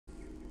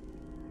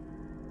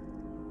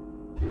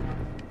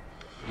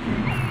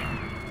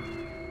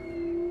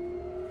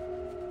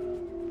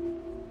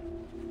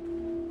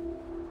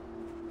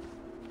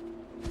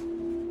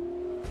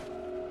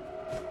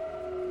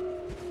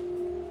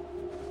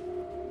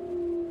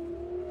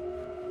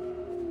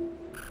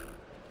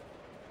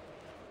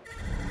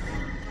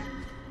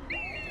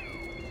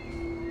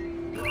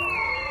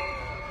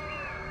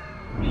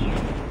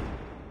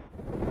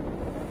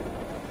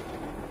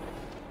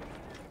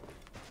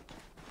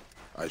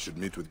should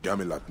meet with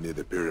Gamilat near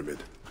the pyramid.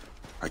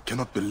 I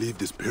cannot believe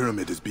this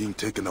pyramid is being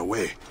taken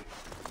away.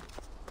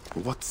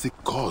 For what sick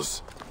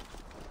cause?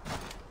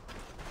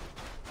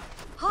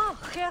 Ha,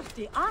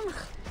 Gertie, Ang.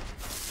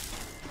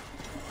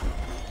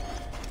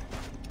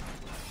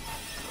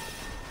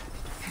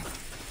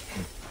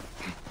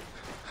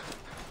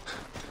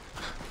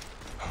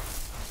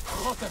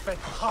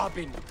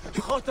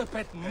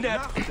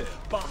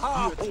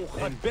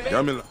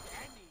 Gamilat.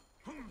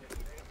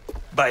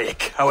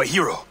 Bayek, our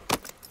hero.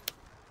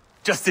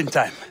 Just in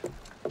time.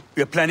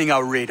 We are planning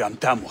our raid on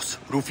Ptahmose,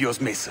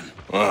 Rufio's mason.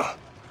 Ah,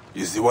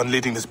 he's the one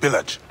leading this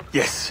pillage.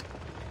 Yes.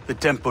 The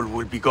temple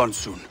will be gone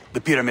soon.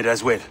 The pyramid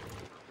as well.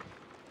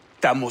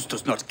 Ptahmose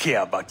does not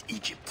care about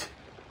Egypt.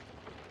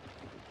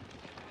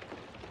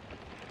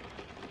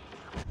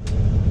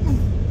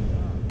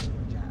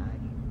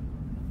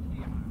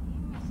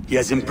 He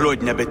has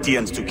employed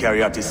Nabateans to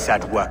carry out his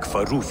sad work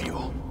for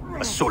Rufio,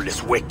 a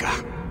soulless waker.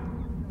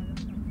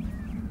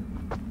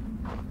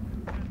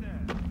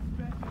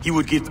 He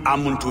would give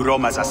Amun to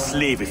Rome as a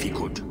slave if he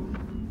could.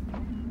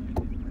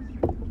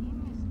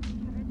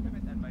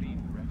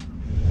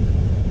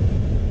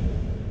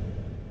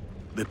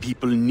 The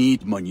people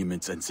need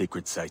monuments and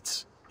sacred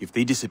sites. If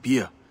they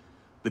disappear,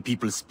 the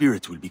people's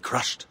spirit will be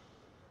crushed.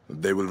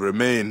 They will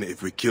remain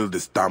if we kill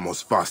this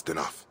Ptahmose fast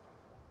enough.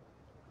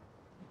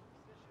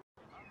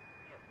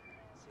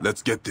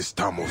 Let's get this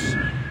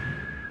Ptahmose.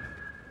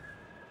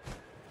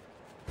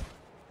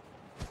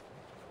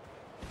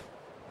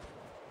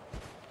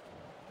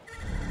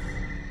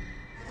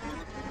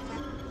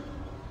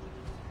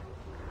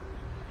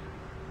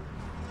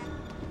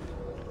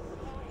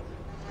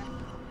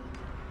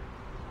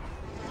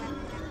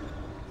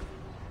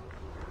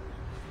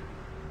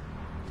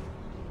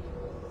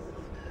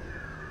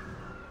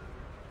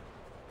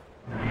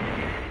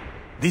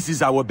 This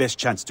is our best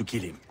chance to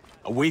kill him.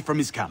 Away from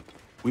his camp.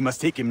 We must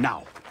take him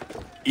now.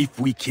 If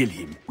we kill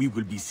him, we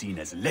will be seen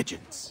as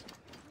legends.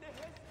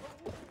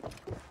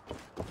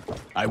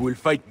 I will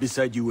fight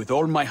beside you with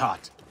all my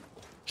heart.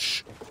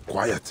 Shh!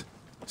 Quiet.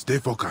 Stay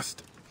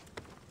focused.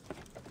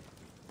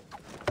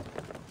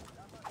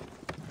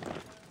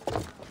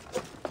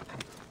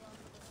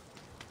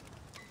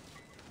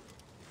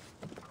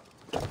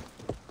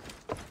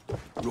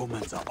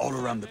 Romans are all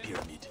around the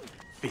pyramid.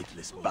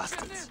 Faithless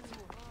bastards.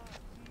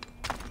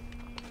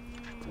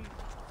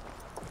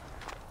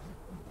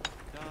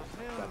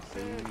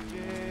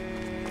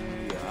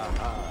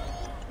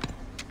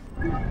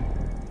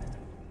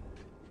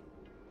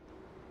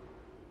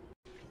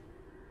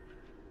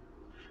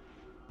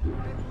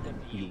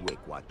 You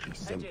wake what he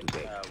sent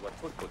today.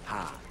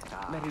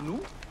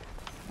 Merinu?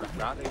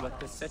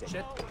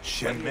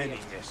 Shemeni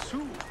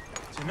Nesu.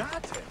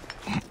 Tinate.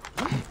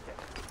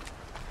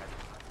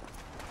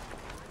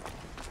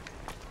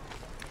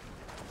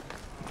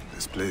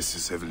 This place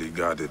is heavily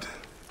guarded.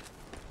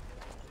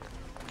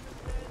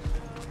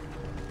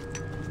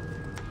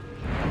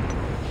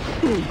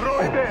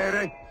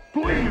 Proibere!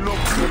 Tuilo!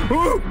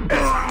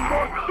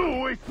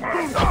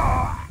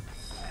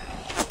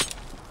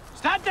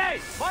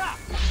 State! Voilà!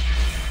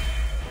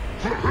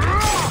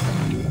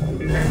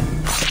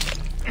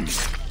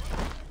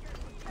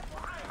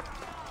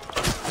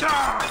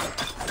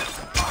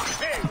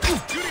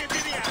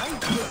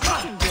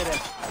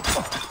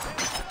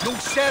 Non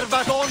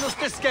serva donus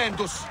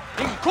descendus!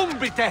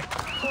 Incumbite!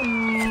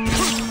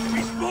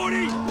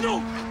 Mori!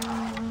 No!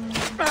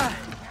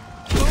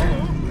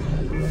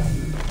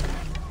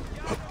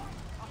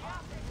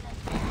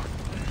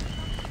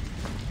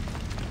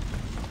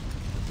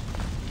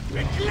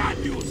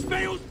 Gladius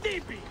meus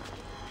tibi!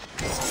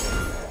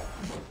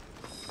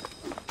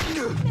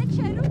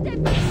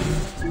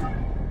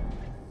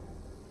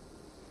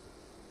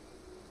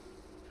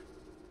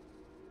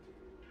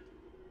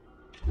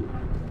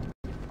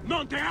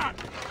 Montean!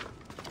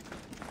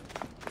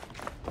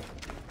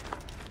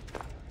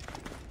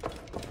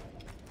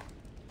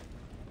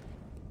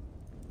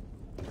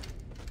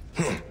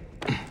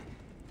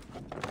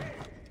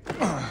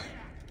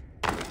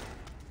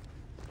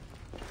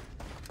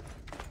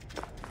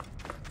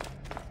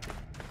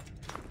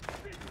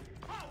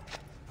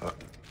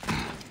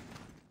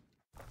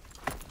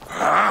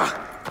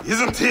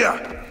 Isn't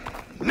here!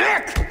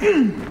 Nick!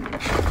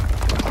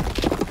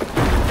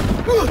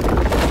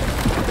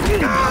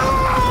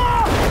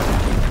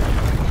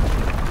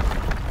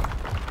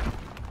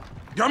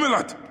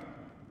 Gamilat!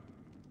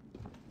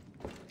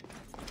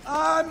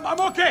 I'm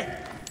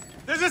okay.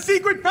 There's a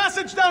secret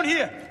passage down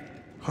here.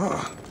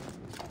 Huh.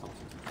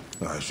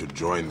 I should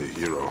join the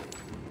hero.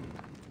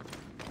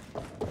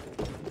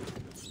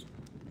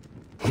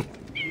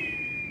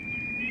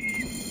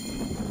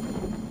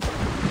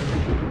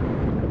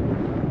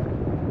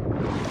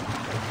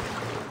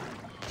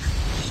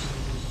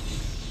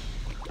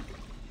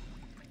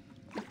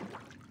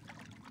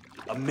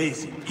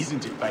 Amazing,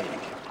 isn't it,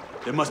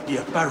 Bayek? There must be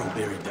a pharaoh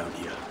buried down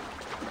here.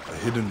 A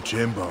hidden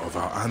chamber of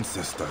our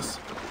ancestors.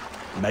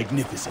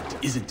 Magnificent,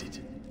 isn't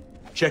it?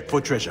 Check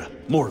for treasure,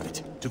 more of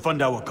it, to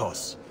fund our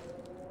cause.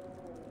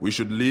 We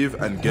should leave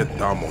and get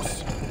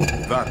Ptahmose.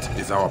 That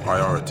is our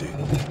priority.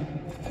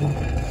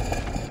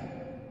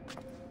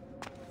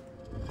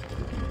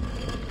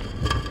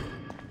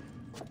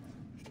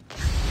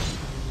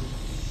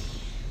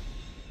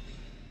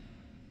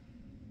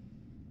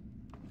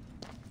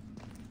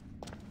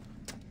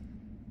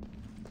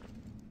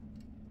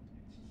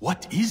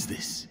 What is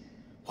this?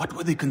 What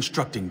were they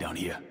constructing down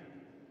here?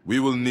 We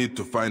will need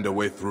to find a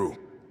way through.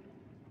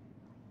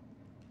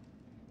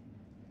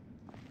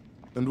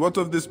 And what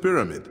of this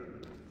pyramid?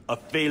 A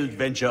failed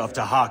venture of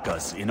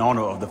Tahaka's in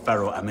honor of the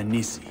pharaoh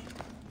Amenmesse.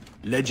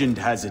 Legend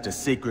has it a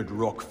sacred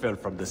rock fell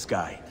from the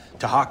sky.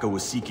 Tahaka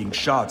was seeking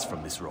shards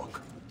from this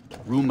rock.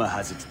 Rumor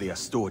has it they are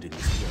stored in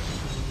this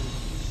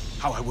pyramid.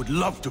 How I would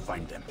love to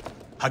find them.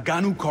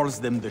 Haganu calls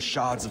them the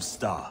shards of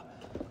Star.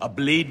 A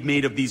blade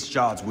made of these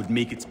shards would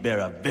make its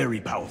bearer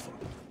very powerful.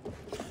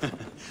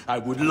 I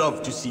would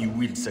love to see you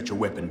wield such a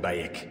weapon,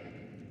 Bayek.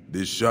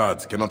 These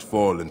shards cannot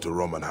fall into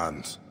Roman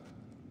hands.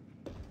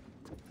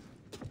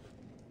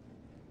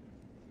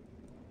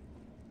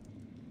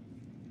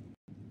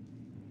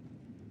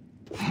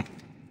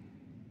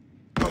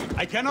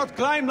 I cannot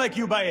climb like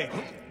you, Bayek.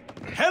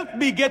 Help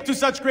me get to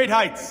such great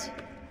heights.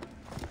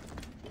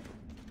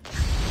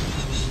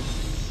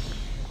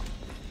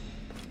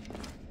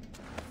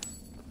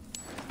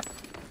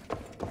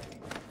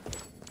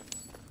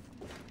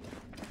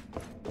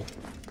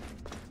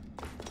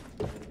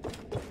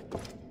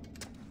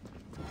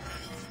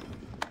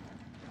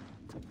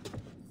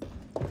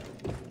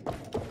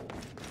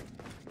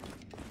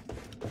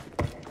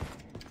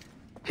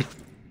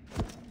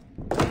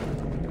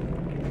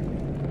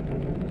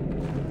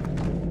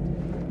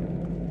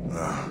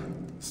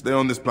 Stay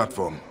on this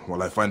platform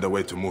while I find a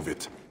way to move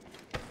it.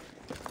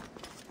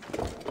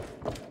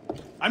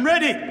 I'm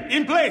ready!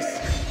 In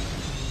place!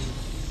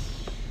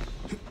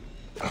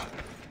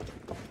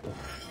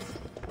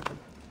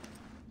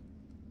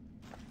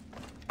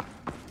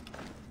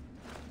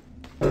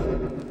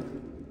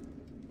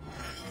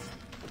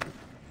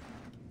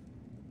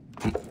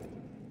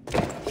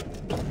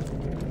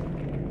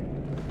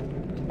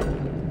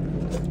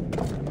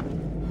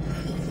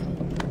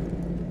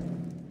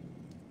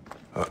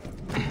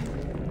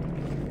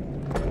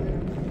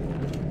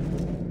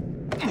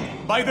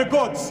 By the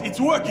gods, it's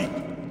working!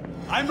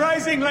 I'm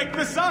rising like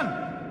the sun!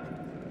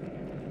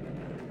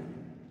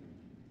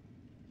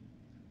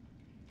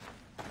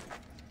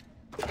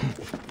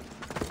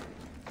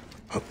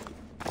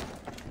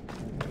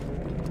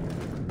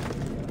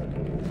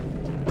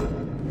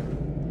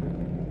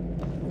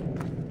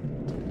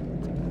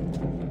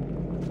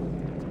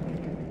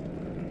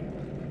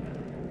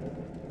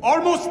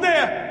 Almost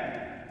there!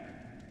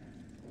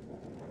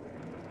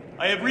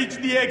 I have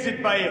reached the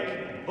exit, Bayek.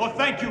 Oh,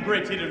 thank you,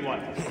 Great Hidden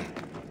One.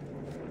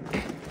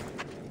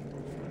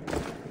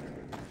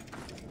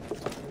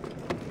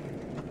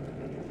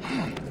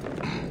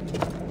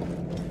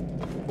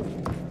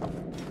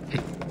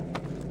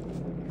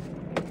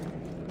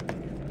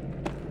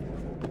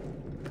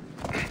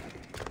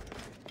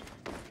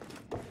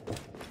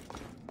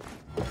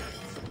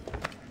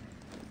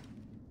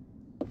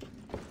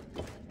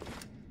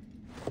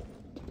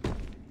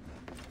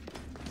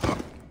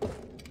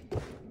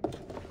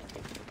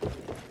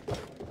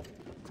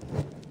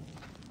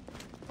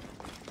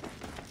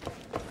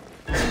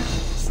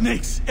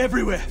 Snakes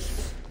everywhere!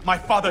 My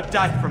father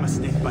died from a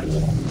snake bite.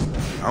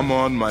 Come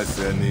on, my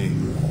Seni.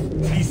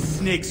 These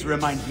snakes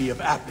remind me of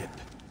Apip.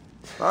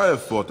 I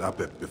have fought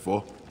Apep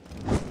before.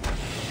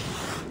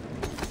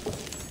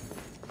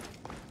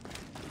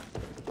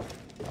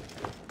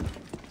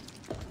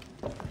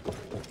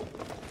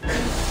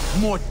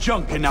 More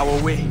junk in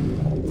our way.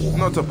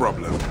 Not a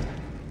problem.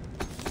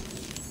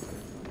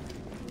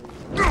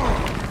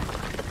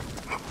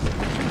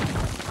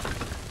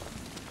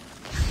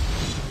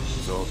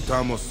 So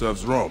Ptahmose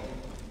serves Rome.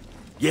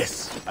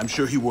 Yes, I'm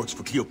sure he works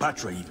for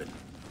Cleopatra even.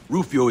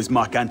 Rufio is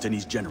Mark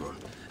Antony's general,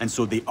 and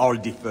so they all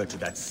defer to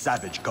that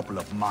savage couple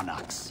of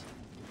monarchs.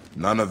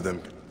 None of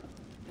them.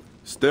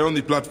 Stay on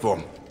the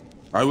platform.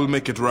 I will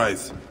make it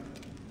rise.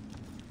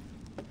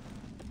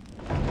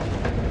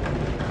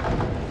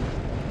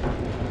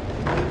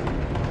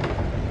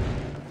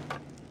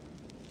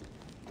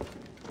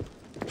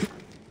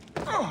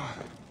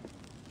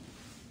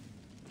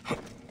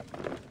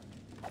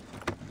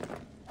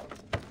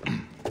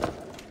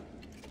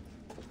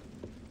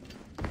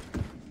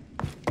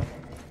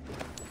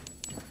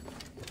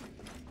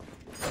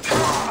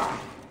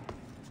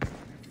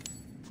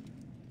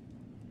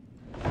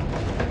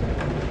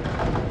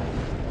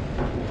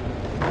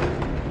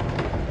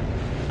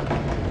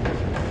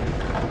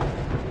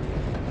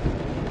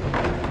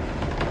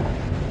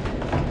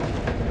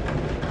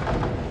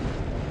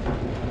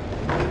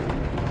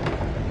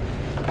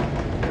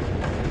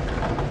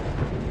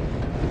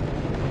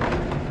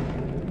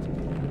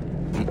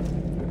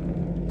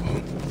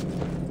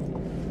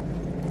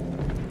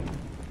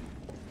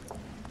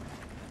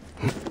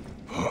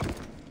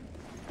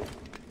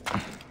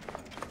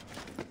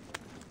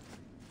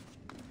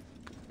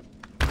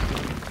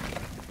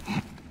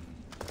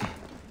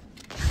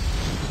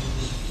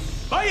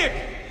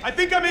 I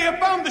think I may have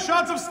found the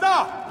shards of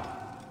star!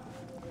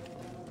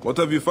 What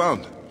have you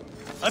found?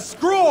 A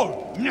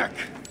scroll! Nyek!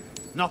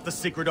 Not the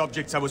sacred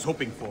objects I was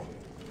hoping for.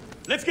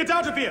 Let's get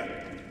out of here!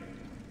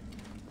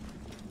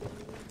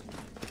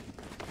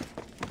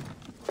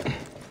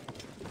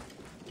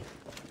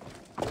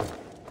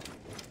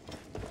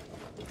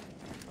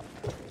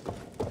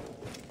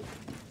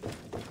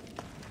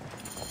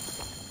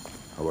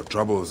 Our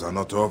troubles are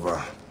not over.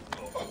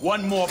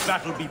 One more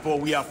battle before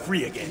we are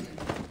free again.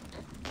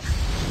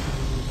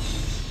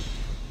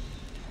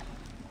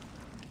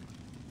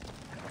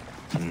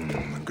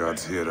 The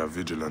guards here are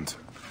vigilant.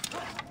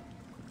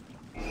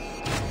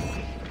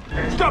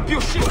 Stop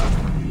your shit!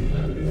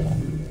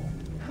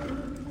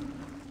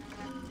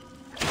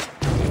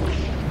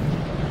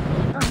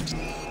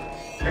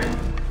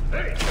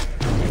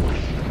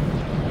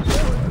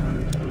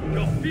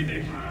 You're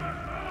finished!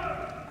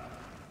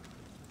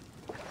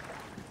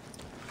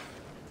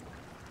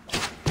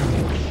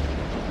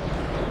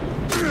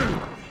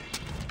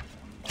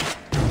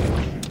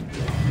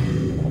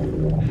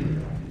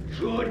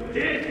 You're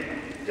dead!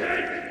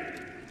 Dead!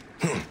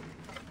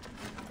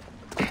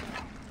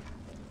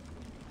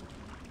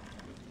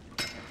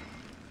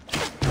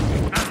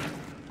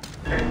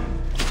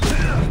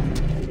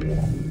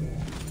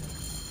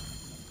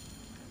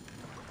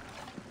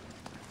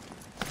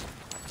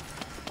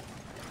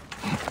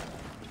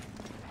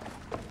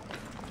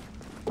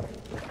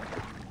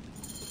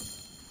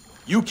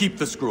 You keep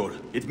the scroll.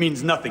 It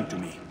means nothing to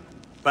me.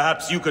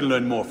 Perhaps you can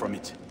learn more from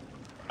it.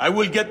 I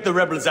will get the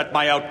rebels at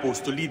my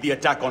outpost to lead the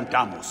attack on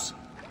Ptahmose.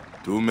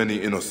 Too many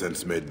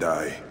innocents may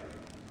die.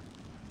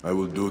 I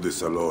will do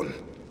this alone.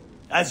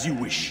 As you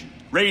wish.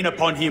 Rain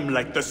upon him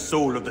like the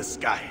soul of the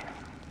sky.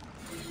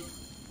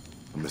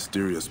 A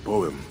mysterious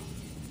poem.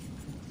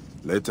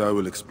 Later I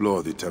will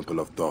explore the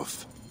Temple of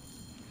Thoth.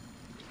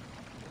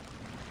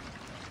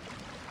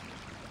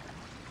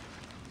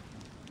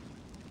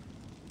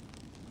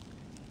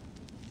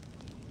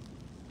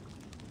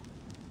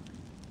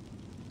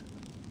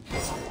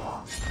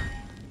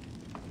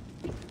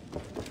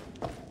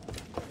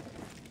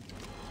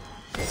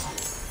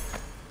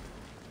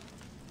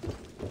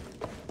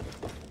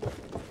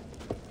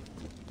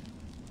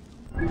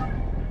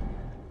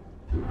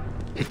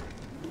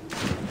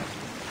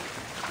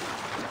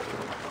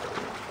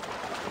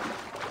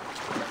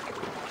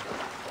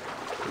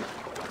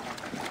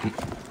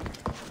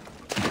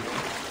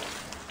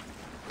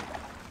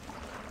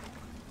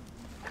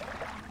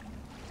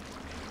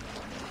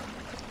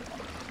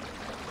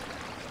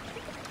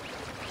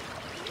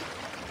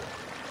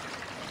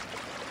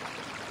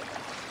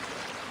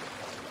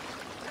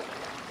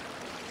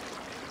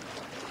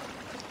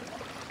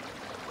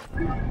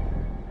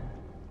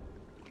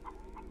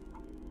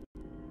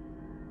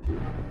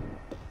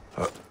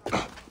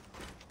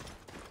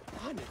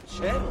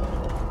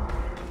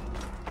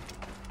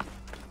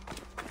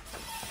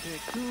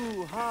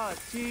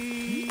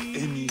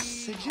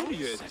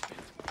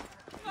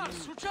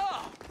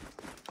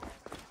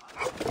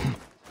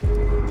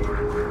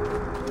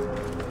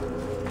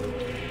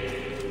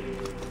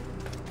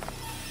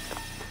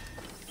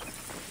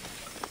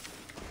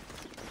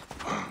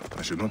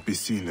 I should not be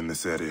seen in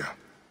this area.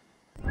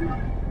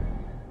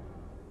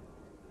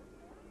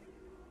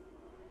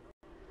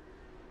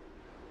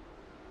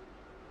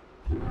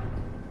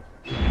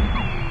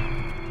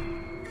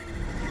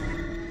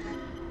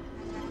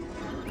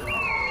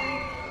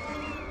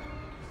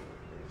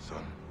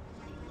 Son,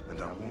 and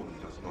a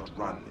wound does not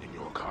run in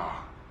your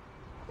car.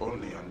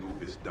 Only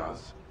Anubis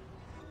does.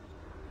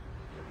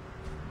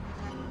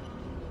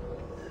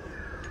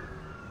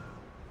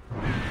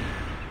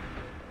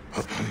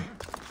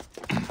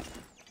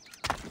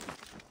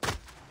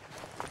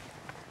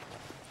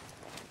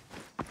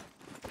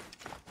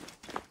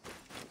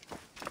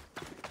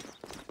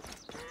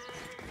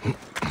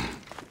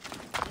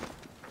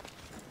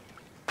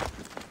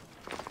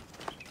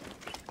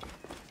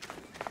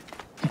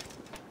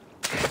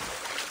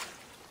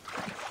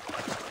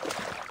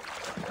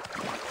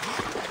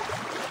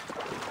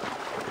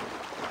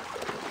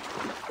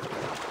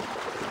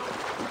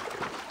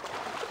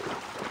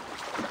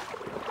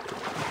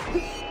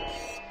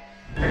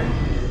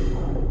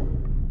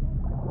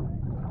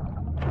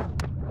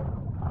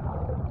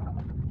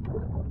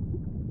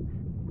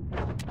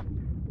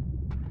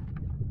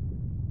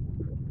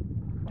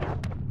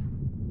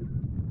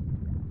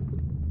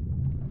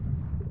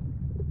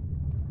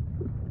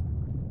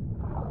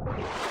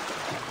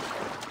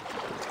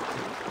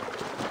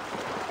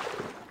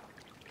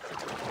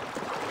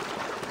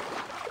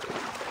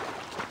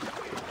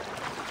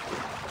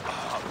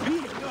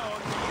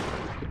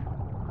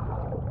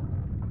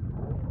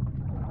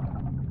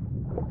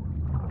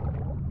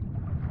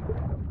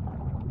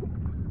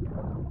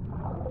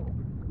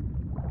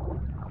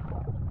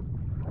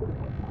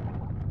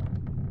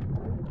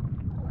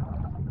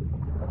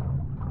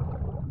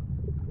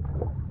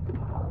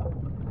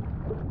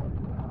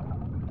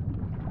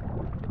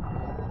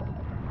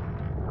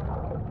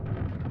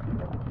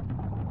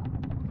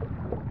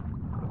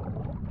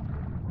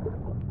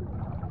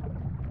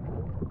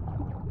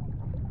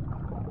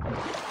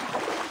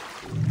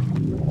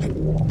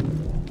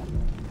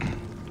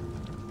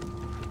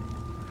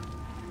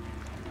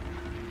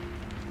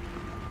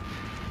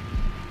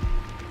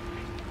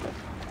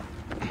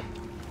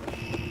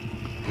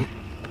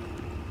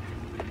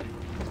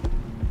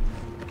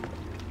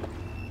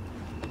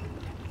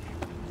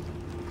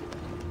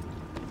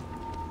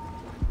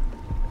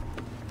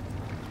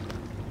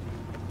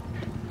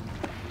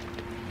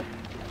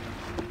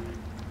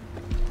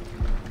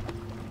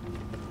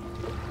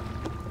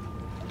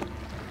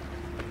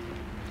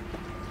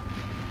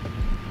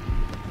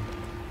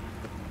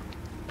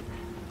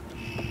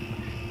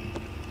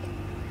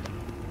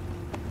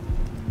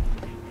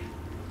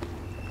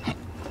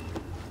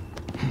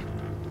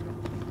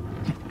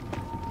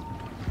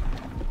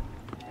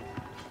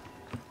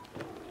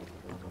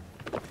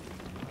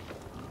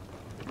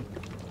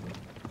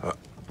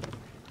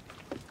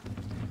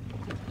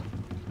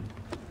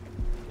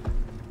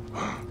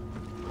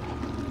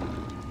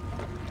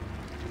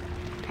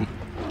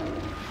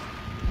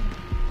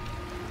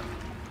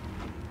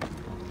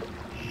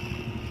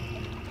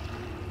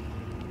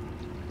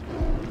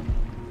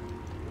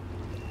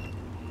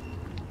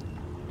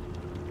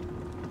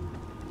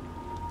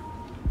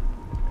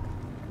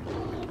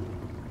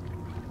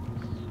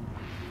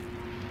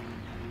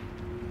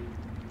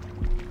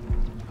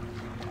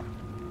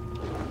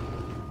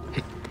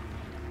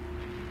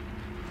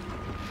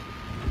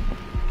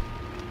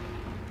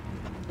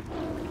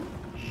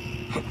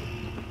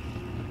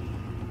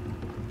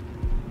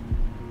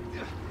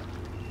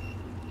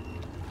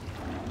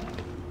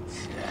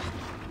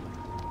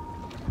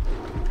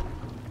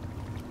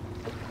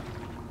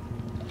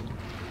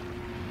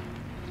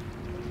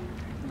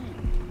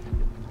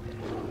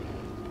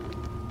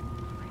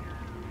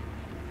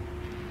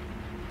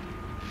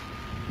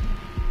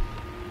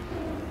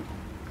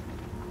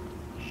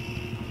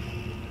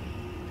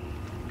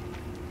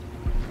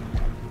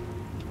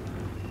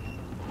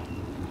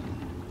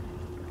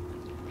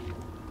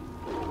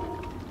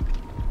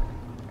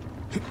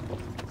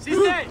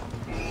 Siste!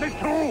 C'est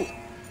tout!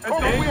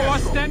 Ego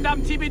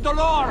ostendam tibi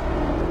dolor!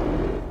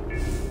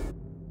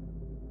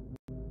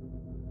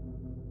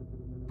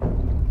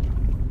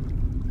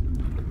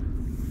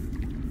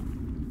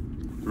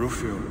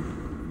 Rufio,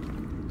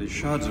 the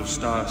shards of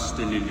stars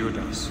still elude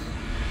us.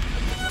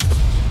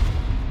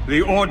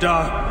 The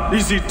Order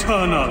is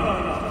eternal.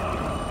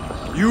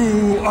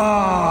 You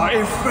are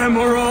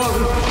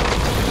ephemeral.